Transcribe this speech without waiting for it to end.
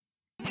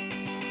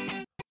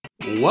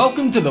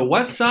Welcome to the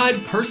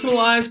Westside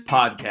Personalized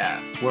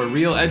Podcast, where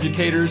real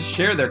educators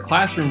share their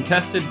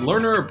classroom-tested,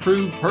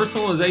 learner-approved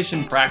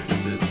personalization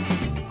practices.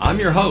 I'm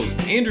your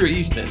host, Andrew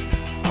Easton.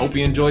 I hope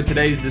you enjoyed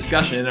today's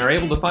discussion and are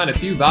able to find a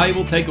few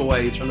valuable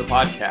takeaways from the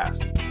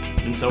podcast.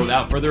 And so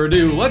without further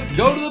ado, let's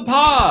go to the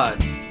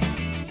pod!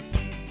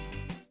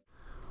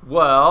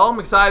 Well, I'm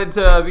excited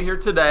to be here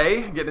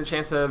today, getting a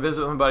chance to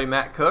visit with my buddy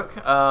Matt Cook,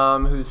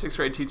 who's a 6th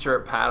grade teacher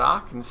at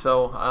Paddock. And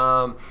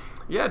so,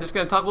 just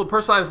going to talk a little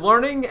personalized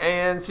learning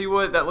and see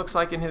what that looks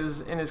like in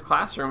his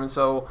classroom. And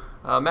so,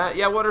 Matt,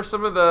 what are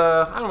some of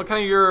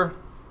the,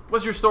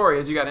 what's your story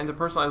as you got into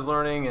personalized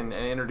learning and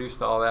introduced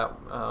to all that?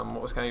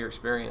 What was kind of your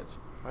experience?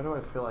 Why do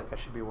I feel like I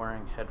should be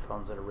wearing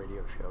headphones at a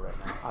radio show right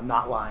now? I'm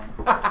not lying.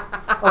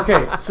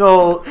 Okay,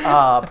 so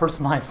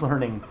personalized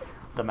learning,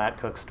 the Matt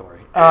Cook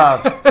story.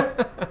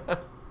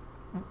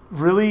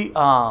 Really,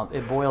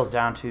 it boils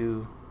down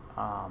to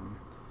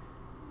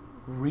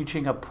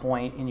reaching a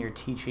point in your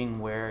teaching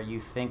where you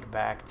think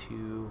back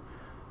to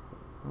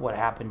what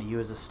happened to you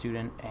as a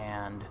student,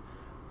 and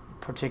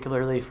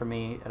particularly for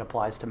me, it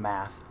applies to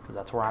math because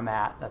that's where I'm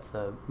at. That's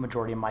the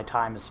majority of my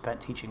time is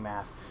spent teaching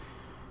math.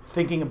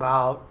 Thinking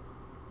about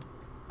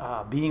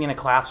being in a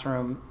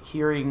classroom,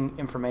 hearing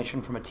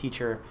information from a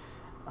teacher,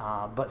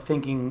 but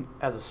thinking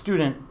as a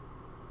student,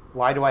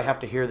 why do I have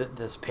to hear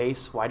this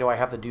pace? Why do I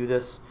have to do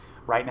this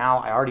right now?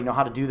 I already know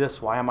how to do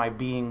this. Why am I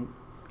being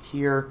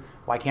here?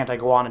 Why can't I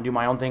go on and do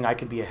my own thing? I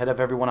could be ahead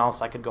of everyone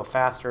else. I could go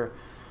faster.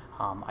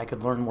 I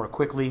could learn more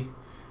quickly.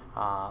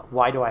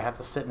 Why do I have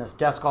to sit in this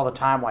desk all the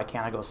time? Why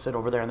can't I go sit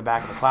over there in the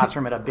back of the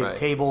classroom at a big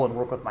table and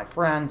work with my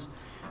friends?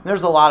 And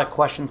there's a lot of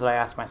questions that I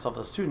ask myself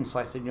as a student. So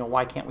I said,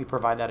 why can't we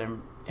provide that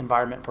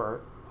environment for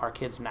our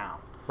kids now?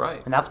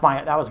 Right. And that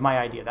was my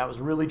idea. That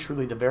was really,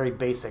 truly the very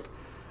basic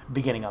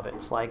beginning of it.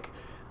 It's like,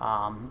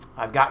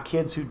 I've got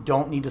kids who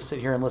don't need to sit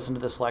here and listen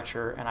to this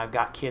lecture, and I've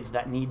got kids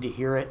that need to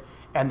hear it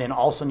and then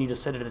also need to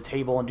sit at a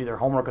table and do their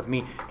homework with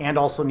me and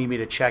also need me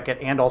to check it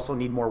and also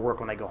need more work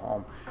when they go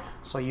home.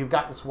 So you've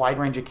got this wide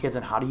range of kids,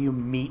 and how do you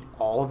meet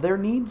all of their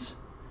needs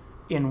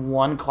in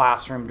one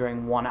classroom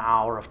during 1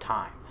 hour of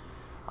time?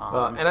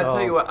 I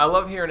tell you what, I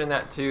love hearing in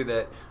that too,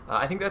 that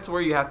I think that's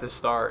where you have to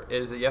start,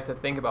 is that you have to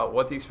think about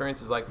what the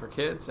experience is like for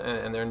kids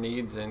and their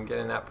needs, and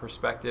getting that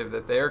perspective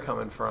that they're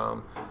coming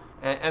from.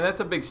 And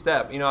that's a big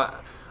step.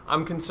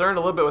 I'm concerned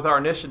a little bit with our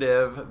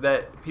initiative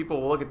that people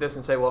will look at this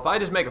and say, well, if I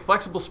just make a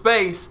flexible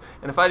space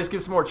and if I just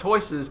give some more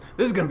choices,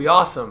 this is going to be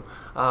awesome.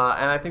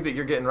 And I think that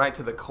you're getting right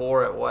to the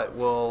core at what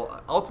will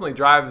ultimately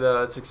drive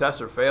the success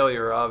or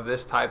failure of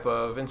this type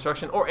of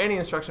instruction, or any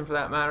instruction for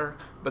that matter.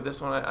 But this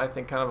one, I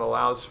think, kind of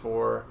allows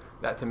for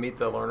that to meet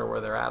the learner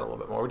where they're at a little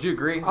bit more. Would you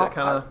agree? Is that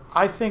kind of?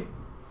 I think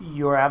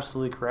you're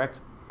absolutely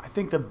correct. I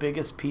think the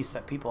biggest piece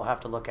that people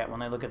have to look at when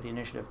they look at the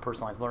initiative of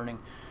personalized learning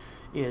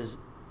is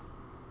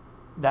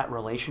that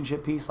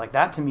relationship piece. Like,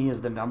 that to me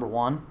is the number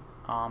one,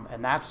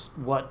 and that's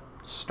what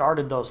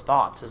started those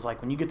thoughts, is like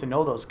when you get to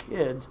know those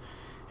kids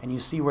and you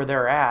see where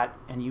they're at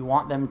and you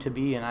want them to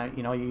be, and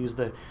you use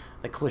the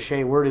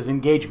cliche word is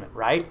engagement,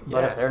 right? Yeah.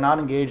 But if they're not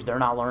engaged, they're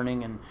not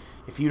learning, and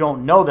if you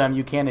don't know them,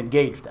 you can't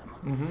engage them.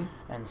 Mm-hmm.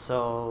 And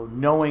so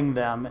knowing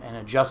them and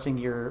adjusting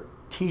your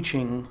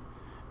teaching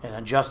and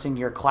adjusting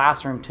your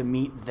classroom to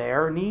meet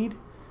their need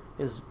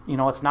is,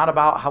 it's not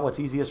about what's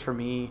easiest for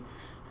me.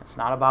 It's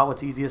not about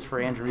what's easiest for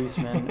Andrew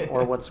Eastman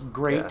or what's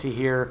great to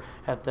hear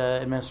at the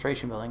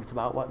administration building. It's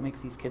about what makes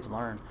these kids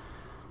learn.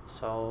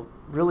 So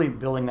really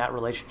building that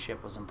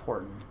relationship was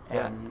important.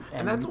 And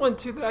that's one,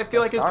 too, that I feel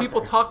like as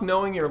people talk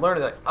knowing you're a learner,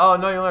 like, oh,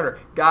 know your learner,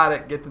 got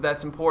it, get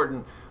that's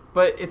important.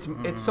 But it's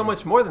so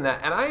much more than that.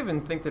 And I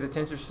even think that it's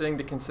interesting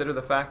to consider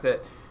the fact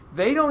that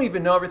they don't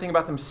even know everything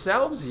about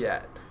themselves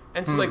yet.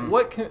 And so,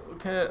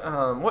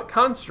 what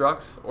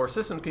constructs or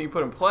systems can you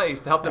put in place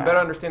to help them better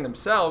understand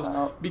themselves,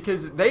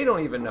 because they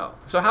don't even know?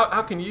 So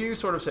how can you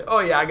sort of say,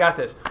 oh, yeah, I got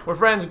this. We're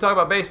friends. We talk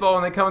about baseball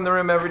when they come in the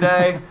room every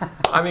day.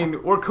 I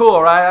mean, we're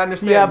cool, right? I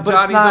understand.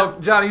 Yeah,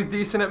 Johnny's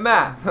decent at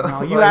math.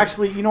 No, you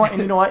actually, you know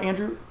what,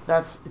 Andrew?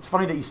 It's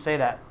funny that you say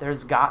that.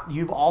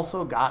 You've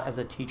also got, as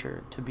a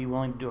teacher, to be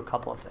willing to do a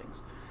couple of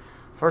things.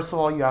 First of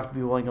all, you have to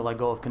be willing to let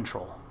go of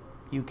control.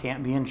 You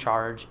can't be in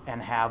charge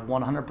and have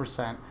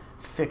 100%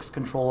 fixed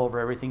control over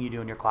everything you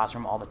do in your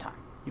classroom all the time.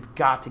 You've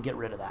got to get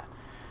rid of that.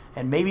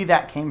 And maybe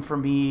that came for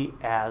me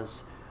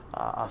as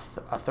a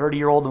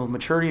 30-year-old with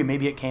maturity, and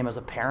maybe it came as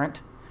a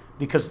parent,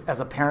 because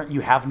as a parent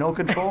you have no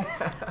control.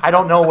 I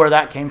don't know where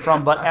that came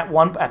from, but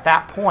at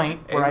that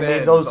point where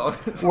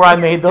I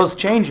made those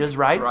changes,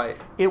 right?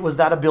 It was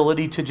that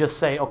ability to just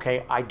say,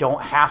 okay, I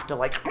don't have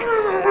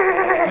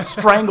to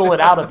strangle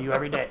it out of you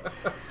every day.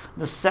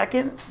 The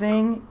second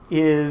thing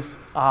is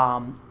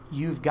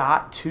you've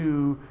got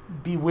to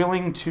be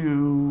willing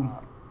to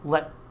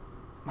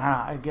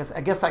I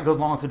guess that goes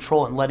along with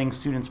control and letting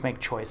students make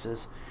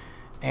choices,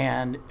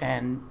 and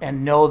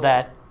know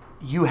that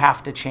you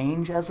have to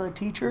change as a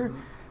teacher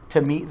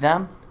to meet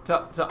them.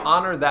 to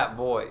honor that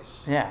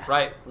voice. Yeah.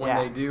 Right? When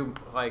Yeah. they do,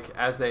 like,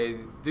 as they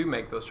do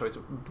make those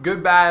choices,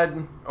 good,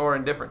 bad, or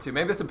indifferent too.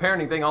 Maybe it's a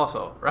parenting thing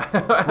also, right?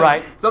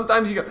 Right.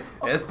 Sometimes you go,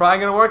 it's probably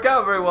going to work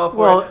out very well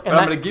for you, but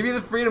I'm going to give you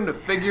the freedom to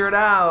figure it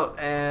out.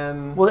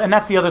 And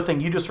that's the other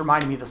thing. You just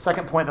reminded me, the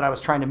second point that I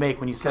was trying to make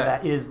when you said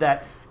that is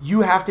that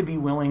you have to be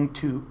willing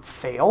to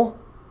fail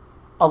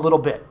a little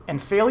bit.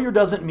 And failure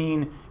doesn't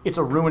mean it's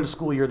a ruined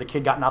school year, the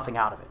kid got nothing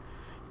out of it.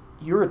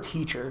 You're a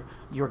teacher.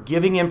 You're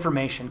giving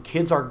information.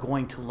 Kids are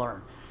going to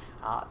learn.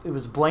 It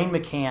was Blaine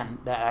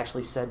McCann that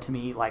actually said to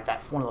me, like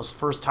that one of those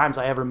first times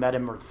I ever met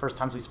him, or the first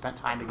times we spent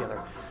time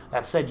together,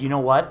 that said, you know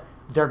what?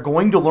 They're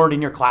going to learn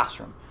in your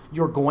classroom.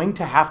 You're going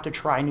to have to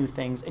try new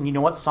things. And you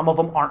know what? Some of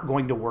them aren't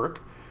going to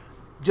work.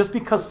 Just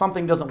because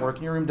something doesn't work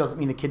in your room doesn't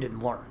mean the kid didn't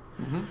learn.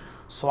 Mm-hmm.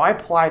 So I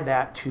applied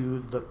that to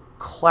the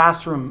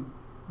classroom,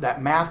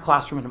 that math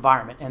classroom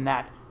environment, and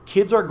that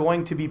kids are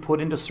going to be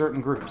put into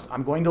certain groups.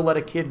 I'm going to let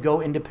a kid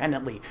go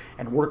independently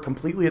and work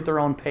completely at their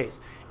own pace,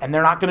 and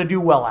they're not going to do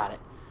well at it.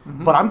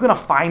 Mm-hmm. But I'm going to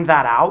find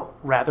that out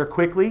rather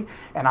quickly,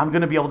 and I'm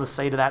going to be able to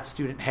say to that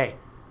student, hey,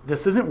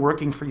 this isn't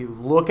working for you.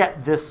 Look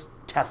at this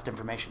test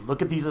information.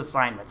 Look at these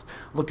assignments.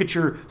 Look at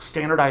your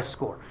standardized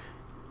score.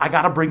 I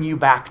got to bring you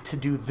back to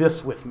do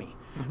this with me.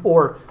 Mm-hmm.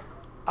 Or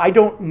I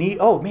don't need,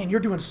 oh man, you're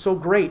doing so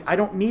great. I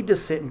don't need to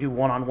sit and do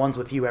one-on-ones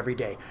with you every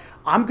day.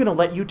 I'm going to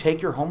let you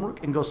take your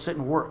homework and go sit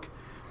and work.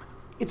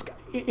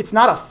 It's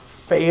not a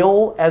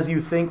fail as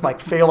you think, like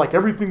fail, like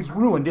everything's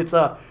ruined. It's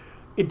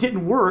it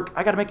didn't work.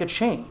 I got to make a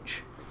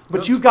change.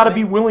 But you've got to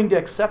be willing to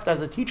accept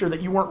as a teacher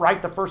that you weren't right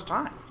the first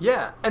time.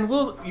 Yeah, and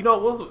we'll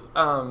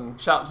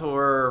shout till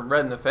we're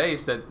red in the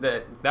face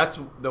that's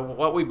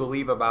what we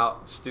believe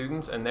about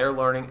students and their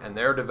learning and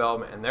their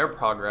development and their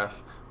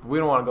progress. But we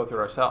don't want to go through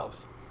it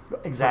ourselves.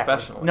 Exactly.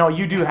 Professionally. No,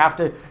 you do have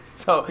to.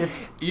 So it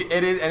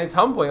is, and it's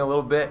humbling a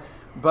little bit.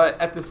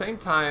 But at the same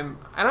time,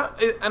 and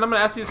I'm going to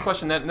ask you this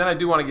question, and then I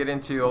do want to get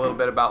into a little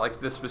bit about like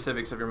the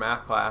specifics of your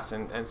math class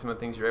and some of the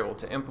things you're able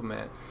to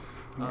implement.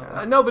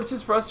 Yeah. No, but it's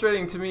just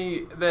frustrating to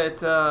me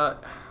that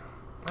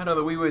I know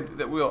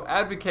that we'll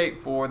advocate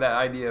for that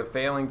idea of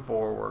failing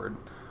forward,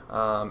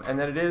 and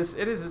that it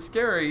is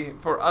scary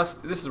for us.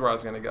 This is where I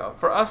was going to go,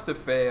 for us to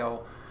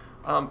fail.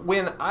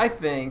 When I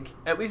think,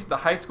 at least at the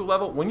high school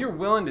level, when you're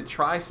willing to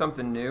try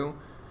something new.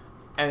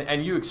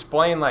 And you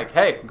explain like,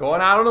 hey, going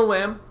out on a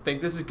limb,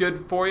 think this is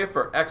good for you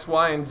for X,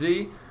 Y, and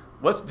Z.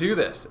 Let's do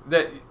this.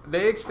 That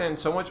they extend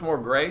so much more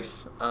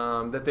grace,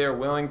 that they are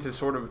willing to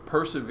sort of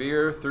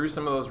persevere through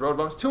some of those road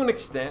bumps to an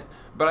extent.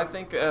 But I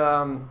think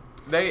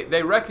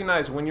they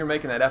recognize when you're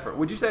making that effort.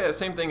 Would you say that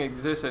same thing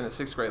exists in the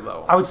 6th grade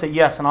level? I would say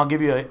yes, and I'll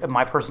give you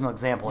my personal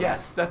example.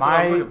 Yes, that's what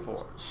I'm looking for.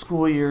 My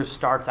school year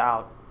starts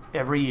out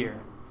every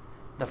year.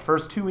 The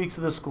first 2 weeks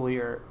of the school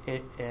year,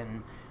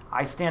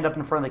 I stand up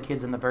in front of the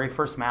kids in the very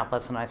first math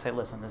lesson and I say,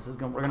 listen,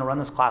 we're going to run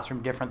this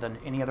classroom different than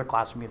any other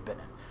classroom you've been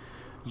in.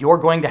 You're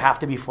going to have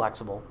to be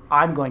flexible.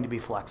 I'm going to be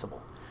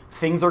flexible.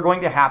 Things are going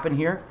to happen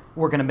here.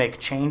 We're going to make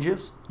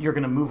changes. You're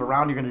going to move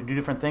around. You're going to do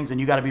different things, and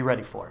you got to be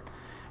ready for it.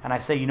 And I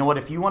say, you know what?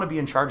 If you want to be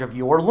in charge of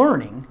your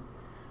learning,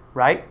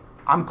 right,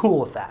 I'm cool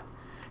with that.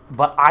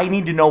 But I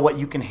need to know what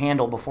you can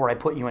handle before I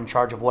put you in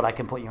charge of what I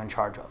can put you in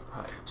charge of.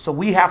 Right. So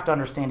we have to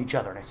understand each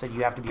other. And I said,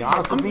 you have to be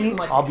honest with me.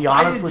 I'll be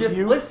honest with you. Just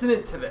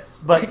listening to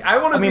this. But I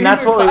want to be in your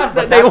class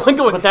that day.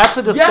 But that's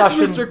a discussion.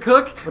 Yes, Mr.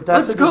 Cook.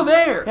 Let's go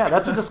there. Yeah,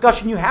 that's a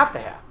discussion you have to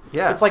have.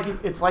 Yeah.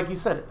 It's like you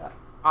said.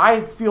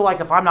 I feel like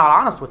if I'm not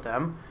honest with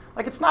them,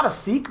 like it's not a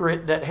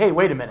secret that, hey,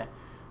 wait a minute,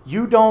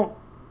 you don't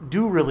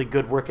do really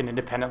good working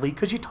independently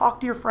because you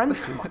talk to your friends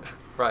too much.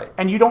 Right.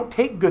 And you don't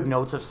take good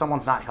notes if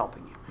someone's not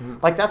helping you. Mm-hmm.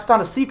 Like, that's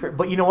not a secret.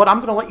 But you know what? I'm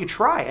going to let you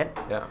try it.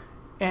 Yeah.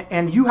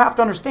 And you have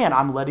to understand,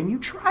 I'm letting you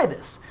try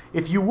this.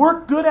 If you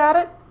work good at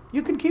it,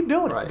 you can keep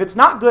doing it. Right. If it's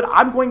not good,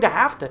 I'm going to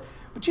have to.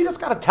 But you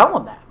just got to tell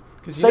them that.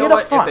 Say it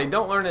up front. If they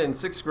don't learn it in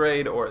 6th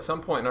grade or at some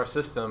point in our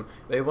system,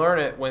 they learn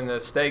it when the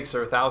stakes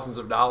are thousands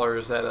of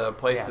dollars at a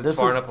place that's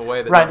far enough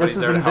away that right. This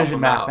is Envision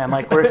math, man.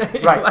 Like we're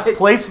right. Like,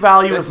 place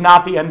value is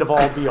not the end of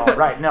all be all.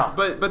 Right? No.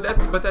 But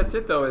that's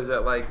it though. Is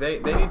that like they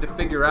need to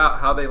figure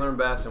out how they learn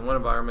best in what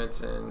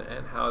environments and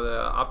how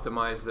to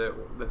optimize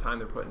the time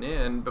they're putting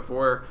in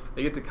before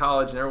they get to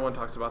college. And everyone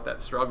talks about that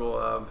struggle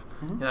of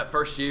that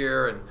first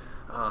year and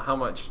how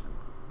much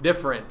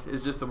different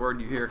is just the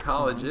word you hear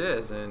college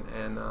is, and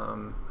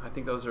I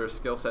think those are a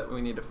skill set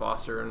we need to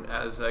foster and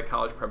as a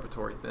college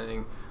preparatory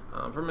thing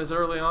from as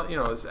early on,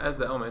 as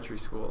the elementary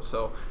school.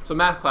 So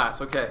math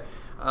class, okay,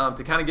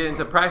 to kind of get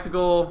into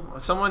practical.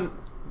 Someone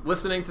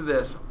listening to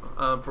this,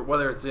 for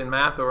whether it's in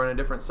math or in a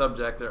different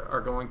subject,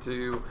 are going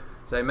to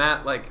say,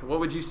 Matt, like, what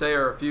would you say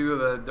are a few of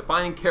the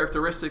defining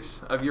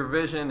characteristics of your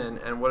vision,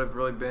 and what have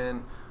really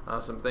been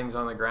some things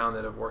on the ground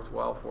that have worked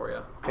well for you?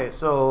 Okay,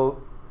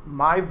 so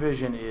my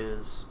vision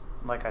is,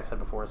 like I said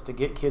before, is to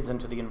get kids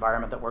into the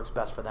environment that works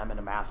best for them in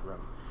a math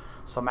room.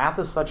 So math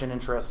is such an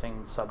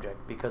interesting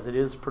subject because it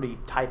is pretty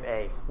type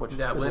A, which is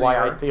why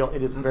I feel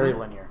it is very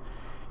linear.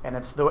 And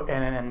it's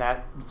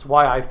that's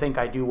why I think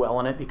I do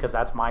well in it, because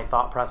that's my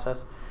thought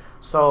process.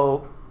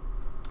 So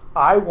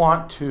I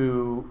want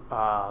to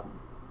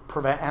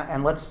prevent,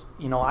 and let's,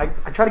 I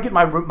try to get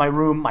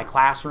my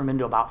classroom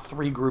into about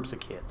 3 groups of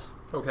kids.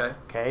 Okay.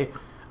 Okay.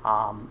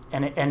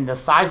 And the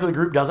size of the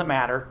group doesn't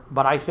matter,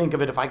 but I think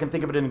of it, if I can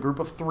think of it in a group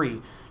of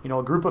 3,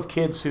 a group of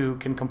kids who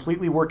can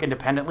completely work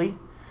independently,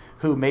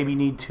 who maybe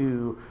need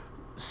to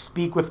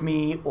speak with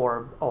me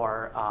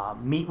or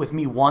meet with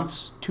me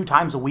 2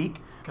 times a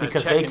week,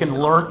 because they can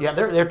learn. Almost.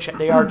 Yeah,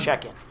 they are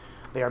check-in.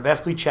 They are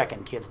basically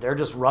check-in kids. They're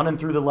just running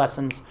through the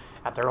lessons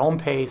at their own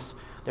pace.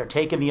 They're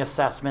taking the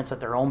assessments at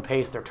their own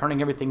pace. They're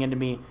turning everything into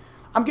me.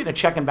 I'm getting a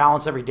check and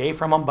balance every day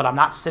from them, but I'm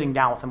not sitting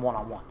down with them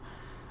one-on-one.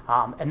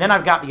 And then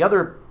I've got the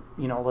other,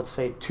 let's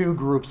say 2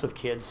 groups of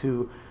kids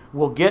who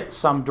will get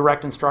some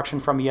direct instruction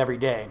from me every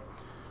day.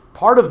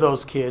 Part of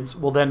those kids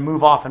will then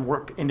move off and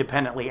work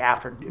independently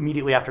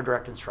immediately after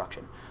direct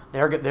instruction.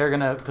 They're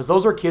gonna, because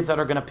those are kids that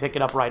are gonna pick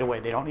it up right away.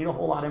 They don't need a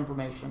whole lot of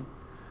information.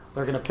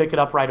 They're gonna pick it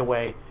up right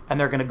away, and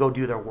they're gonna go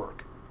do their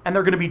work, and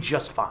they're gonna be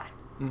just fine.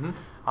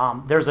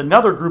 Mm-hmm. There's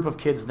another group of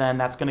kids then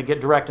that's gonna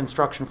get direct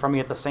instruction from me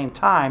at the same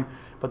time,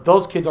 but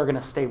those kids are gonna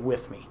stay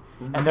with me.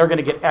 Mm-hmm. And they're going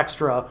to get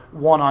extra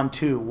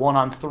 1-on-2,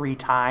 1-on-3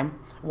 time,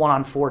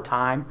 1-on-4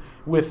 time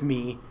with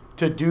me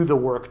to do the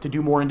work, to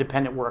do more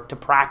independent work, to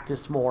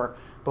practice more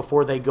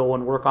before they go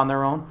and work on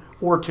their own,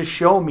 or to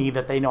show me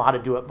that they know how to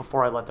do it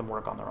before I let them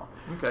work on their own.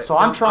 Okay. So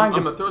I'm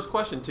going to throw this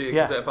question to you,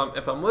 because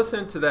if I'm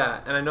listening to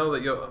that, and I know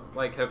that you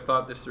have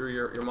thought this through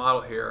your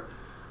model here.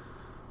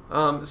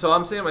 So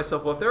I'm saying to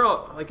myself, well, if they're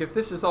all if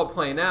this is all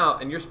playing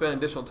out, and you're spending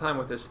additional time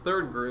with this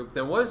 3rd group,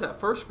 then what is that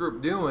first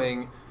group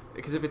doing?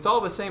 Because if it's all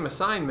the same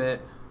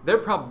assignment, they're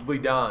probably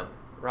done,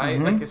 right?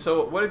 Mm-hmm.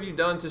 So what have you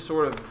done to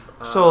sort of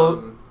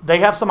so they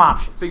have some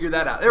options. Figure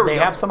that out. There we go.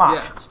 They have some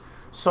options. Yeah.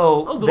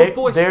 So their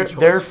voice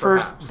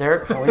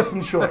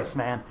and choice,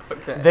 man.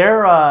 Okay.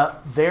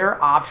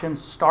 Their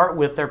options start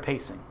with their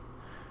pacing.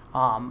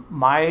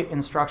 My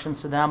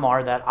instructions to them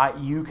are that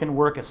you can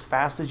work as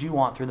fast as you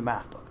want through the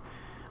math book.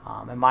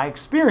 In my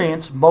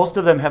experience, most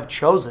of them have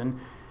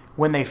chosen,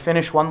 when they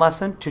finish one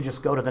lesson, to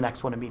just go to the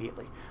next one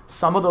immediately.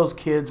 Some of those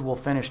kids will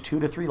finish 2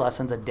 to 3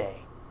 lessons a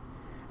day,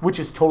 which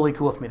is totally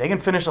cool with me. They can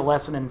finish a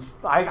lesson, and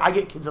I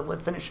get kids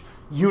that finish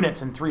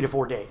units in 3 to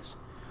 4 days.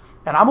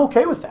 And I'm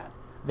okay with that.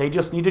 They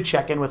just need to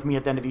check in with me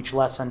at the end of each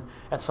lesson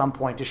at some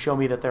point to show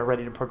me that they're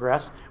ready to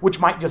progress,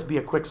 which might just be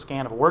a quick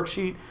scan of a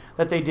worksheet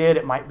that they did.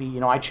 It might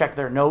be, I check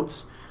their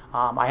notes.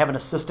 I have an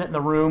assistant in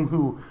the room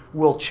who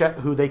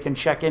they can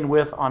check in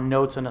with on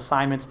notes and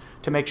assignments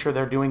to make sure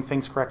they're doing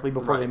things correctly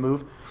before they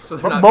move. So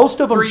but most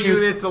of them 3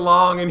 units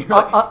along, and you're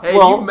like, hey,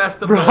 well, you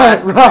messed up the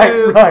last 2.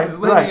 This is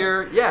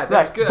linear. Right. Yeah,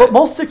 that's good. But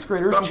most 6th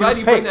graders I'm choose glad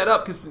you pace. bring that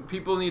up, because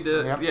people need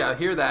to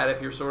hear that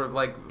if you're sort of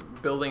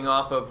building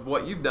off of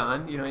what you've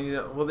done.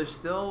 Well, there's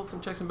still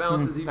some checks and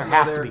balances. There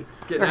has to be.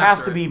 There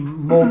has to be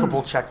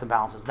multiple checks and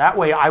balances. That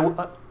way,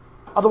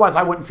 otherwise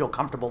I wouldn't feel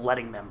comfortable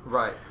letting them.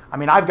 Right. I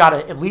mean, I've got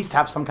to at least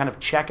have some kind of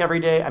check every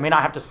day. I may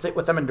not have to sit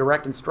with them and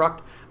direct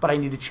instruct, but I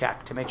need to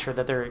check to make sure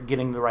that they're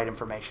getting the right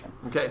information.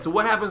 Okay, so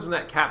what happens when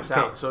that caps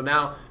out? So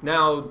now,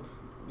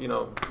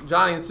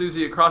 Johnny and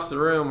Susie across the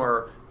room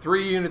are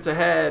 3 units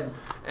ahead,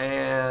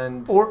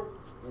 and or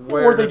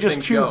they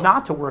just choose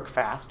not to work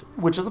fast,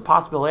 which is a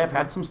possibility. I've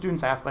had some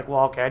students ask,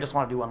 well, okay, I just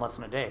want to do 1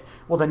 lesson a day.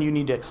 Well, then you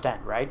need to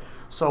extend, right?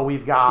 So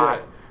we've got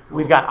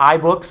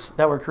iBooks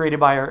that were created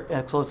by our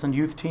Excellence in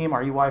Youth team,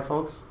 our EY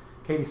folks.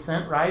 Katie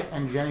Sint, right?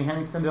 And Jenny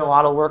Henningsen did a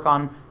lot of work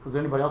on. Was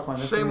there anybody else?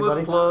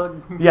 Shameless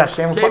plug. Yeah,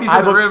 shameless plug. Katie's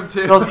in the room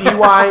too.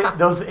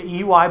 Those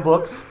EY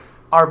books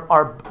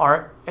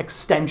are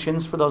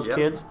extensions for those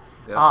kids.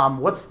 Yeah.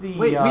 What's the?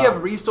 Wait, we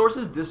have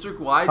resources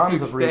district-wide to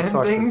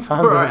extend things for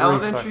our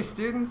elementary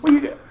students?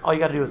 Well, all you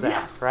got to do is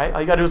ask, right? All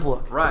you got to do is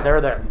look. Right.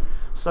 They're there.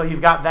 So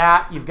you've got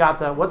that. You've got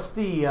the, what's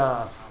the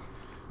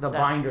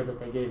binder that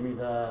they gave me?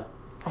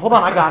 Hold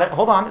on, I got it.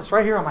 Hold on, it's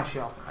right here on my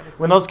shelf.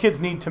 When those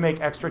kids need to make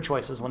extra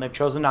choices, when they've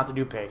chosen not to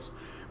do PACE,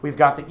 we've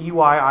got the EY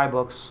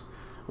iBooks.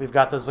 We've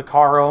got the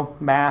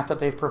Zacaro math that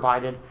they've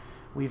provided.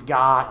 We've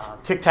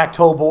got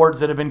tic-tac-toe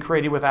boards that have been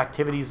created with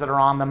activities that are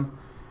on them.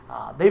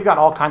 They've got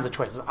all kinds of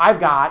choices.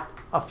 I've got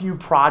a few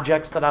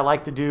projects that I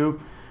like to do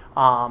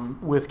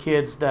with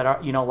kids that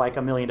are, like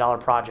 $1 million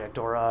project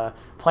or a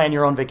plan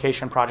your own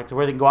vacation project,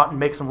 where they can go out and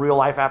make some real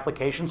life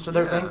applications to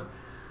their things.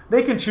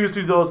 They can choose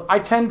to do those. I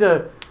tend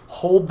to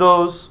hold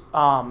those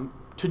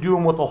to do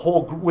them with a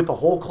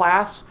whole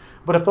class.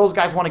 But if those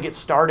guys want to get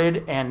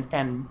started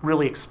and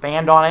really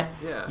expand on it,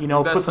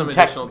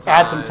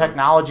 add some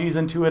technologies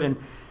into it and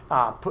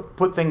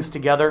put things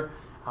together,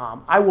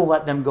 I will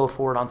let them go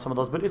forward on some of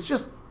those. But it's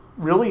just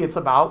really, it's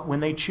about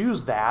when they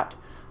choose that,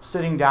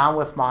 sitting down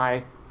with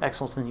my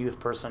Excellence in Youth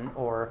person,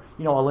 or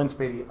a Linz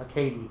baby, a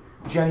Katie,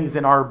 Jenny's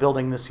in our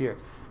building this year,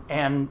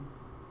 and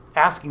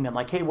asking them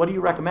hey, what do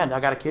you recommend?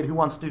 I got a kid who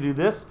wants to do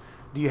this.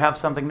 Do you have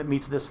something that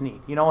meets this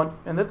need?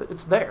 And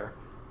it's there.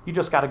 You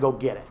just got to go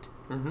get it.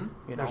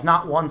 Mm-hmm. There's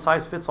not one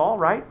size fits all,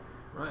 right?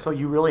 So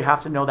you really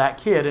have to know that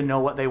kid and know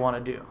what they want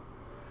to do.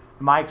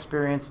 In my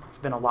experience, it's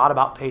been a lot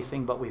about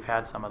pacing, but we've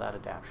had some of that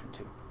adaptation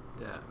too.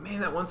 Yeah, man,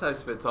 that one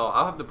size fits all.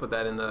 I'll have to put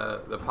that in the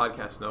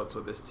podcast notes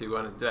with this too.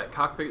 On that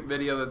cockpit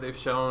video that they've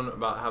shown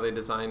about how they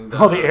designed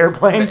the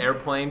airplane, the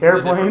airplane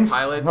for the different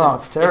pilots. No,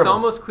 it's terrible. It's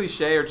almost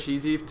cliche or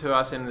cheesy to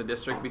us in the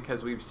district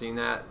because we've seen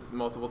that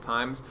multiple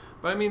times.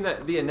 But I mean,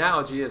 the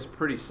analogy is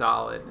pretty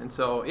solid. And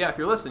so, yeah, if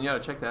you're listening, you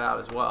got to check that out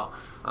as well.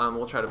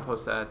 We'll try to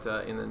post that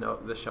in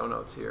the show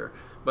notes here.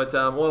 But,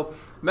 well,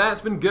 Matt, it's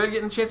been good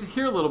getting a chance to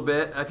hear a little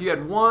bit. If you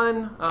had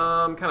one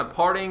kind of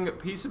parting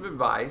piece of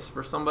advice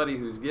for somebody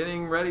who's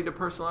getting ready to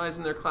personalize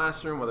in their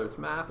classroom, whether it's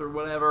math or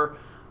whatever,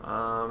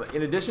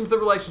 in addition to the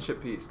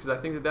relationship piece, because I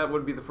think that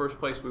would be the first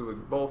place we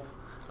would both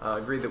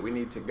agree that we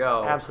need to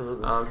go.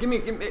 Absolutely. Give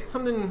me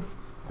something,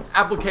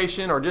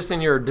 application or just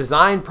in your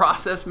design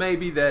process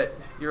maybe that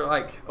you're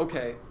like,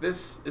 okay,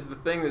 this is the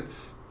thing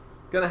that's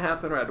going to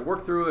happen, or I had to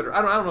work through it, or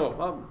I don't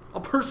know.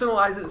 I'll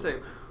personalize it and say,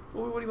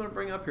 well, what do you want to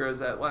bring up here as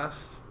that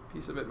last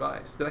piece of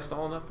advice? Did I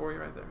stall enough for you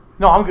right there?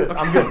 No, I'm good. Okay.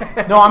 I'm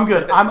good. No, I'm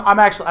good. I'm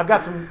actually, I've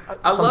got some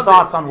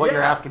thoughts on what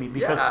you're asking me,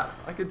 because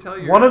I can tell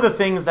you one of the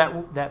things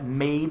that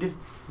made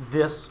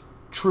this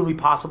truly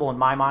possible in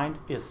my mind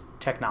is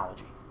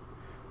technology.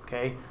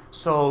 Okay,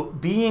 so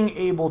being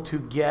able to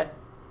get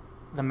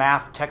the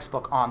math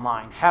textbook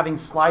online, having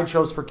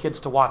slideshows for kids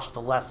to watch the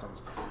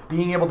lessons,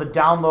 being able to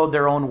download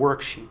their own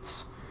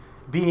worksheets,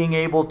 being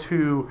able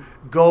to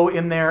go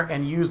in there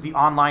and use the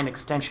online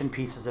extension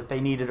pieces if they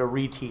needed a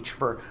reteach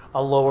for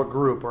a lower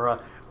group or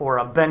a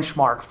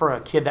benchmark for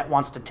a kid that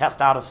wants to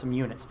test out of some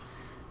units.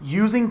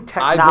 Using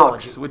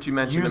technology, iBooks, which you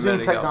mentioned a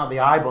minute ago. The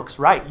iBooks,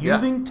 right. Yeah.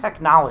 Using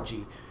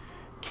technology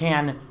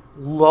can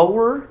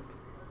lower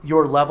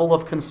your level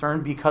of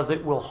concern, because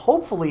it will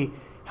hopefully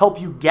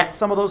help you get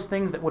some of those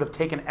things that would have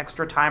taken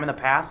extra time in the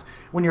past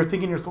when you're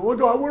thinking to yourself, oh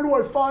God, where do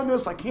I find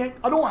this? I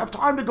don't have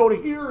time to go to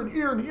here and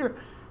here and here.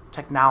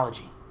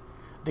 Technology.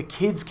 The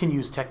kids can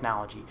use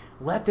technology.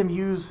 Let them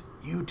use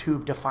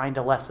YouTube to find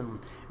a lesson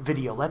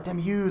video. Let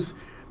them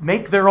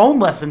make their own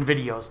lesson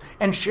videos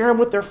and share them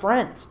with their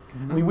friends.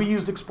 Mm-hmm. I mean, we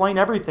used Explain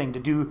Everything to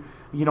do,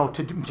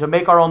 to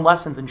make our own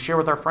lessons and share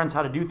with our friends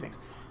how to do things.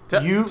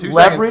 Two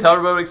seconds. Tell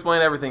everybody what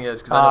Explain Everything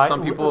is, because I know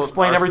some people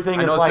Explain Everything.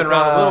 I know it's been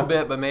around a little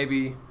bit, but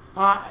maybe.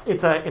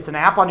 It's an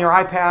app on your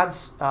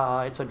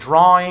iPads. It's a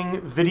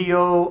drawing,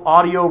 video,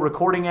 audio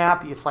recording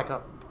app. It's like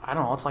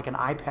it's like an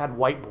iPad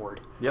whiteboard.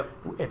 Yep.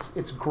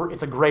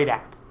 It's a great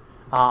app.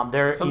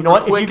 If you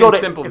go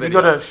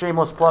to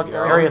shameless plug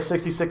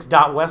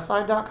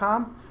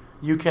area66.westside.com,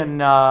 you can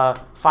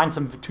find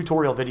some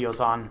tutorial videos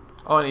on.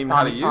 Oh, and even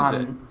how to use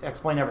it.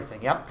 Explain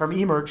Everything. Yep, from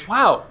eMerge.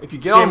 Wow, if you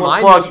get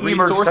online,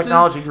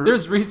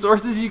 there's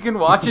resources you can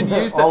watch and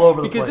use all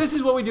over the because place. This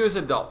is what we do as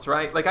adults,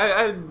 right? Like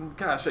a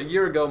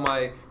year ago,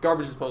 my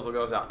garbage disposal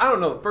goes out. I don't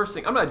know the first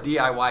thing. I'm not a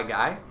DIY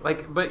guy,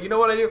 but you know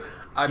what I do?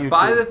 I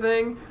buy the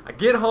thing, I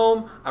get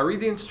home, I read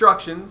the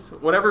instructions,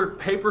 whatever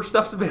paper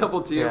stuff's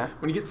available to you. Yeah.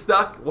 When you get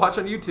stuck, watch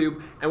on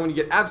YouTube, and when you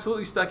get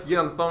absolutely stuck, you get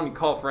on the phone, you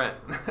call a friend.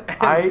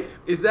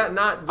 Is that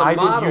not the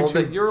model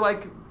that you're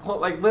like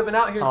living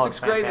out here in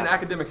sixth grade in an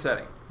academic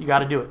setting? You got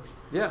to do it.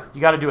 Yeah. You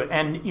got to do it.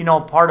 And,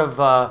 part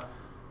of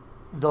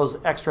those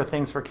extra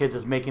things for kids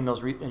is making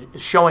those,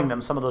 showing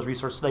them some of those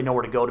resources so they know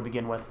where to go to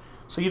begin with.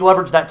 So you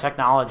leverage that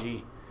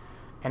technology,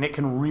 and it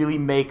can really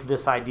make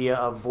this idea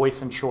of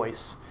voice and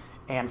choice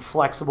and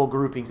flexible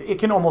groupings. It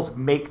can almost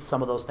make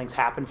some of those things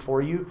happen for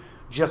you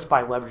just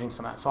by leveraging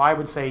some of that. So I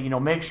would say,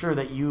 make sure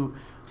that you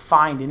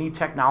find any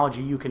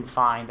technology you can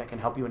find that can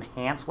help you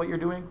enhance what you're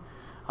doing,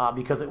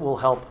 because it will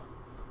help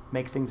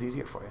make things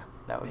easier for you.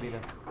 That would be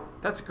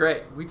That's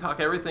great. We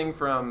talk everything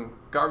from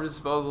garbage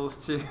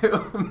disposals to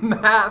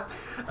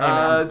math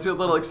to a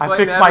little explain. I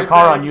fix my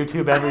car on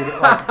YouTube every day.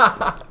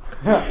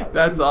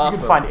 That's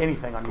awesome. You can find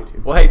anything on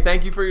YouTube. Well, hey,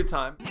 thank you for your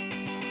time.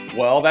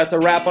 Well, that's a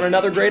wrap on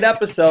another great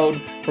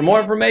episode. For more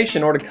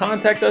information or to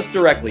contact us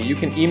directly, you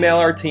can email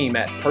our team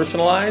at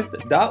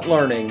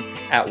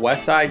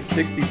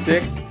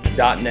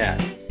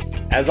personalized.learning@westside66.net.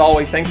 As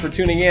always, thanks for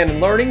tuning in and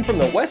learning from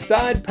the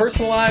Westside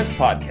Personalized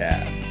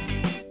Podcast.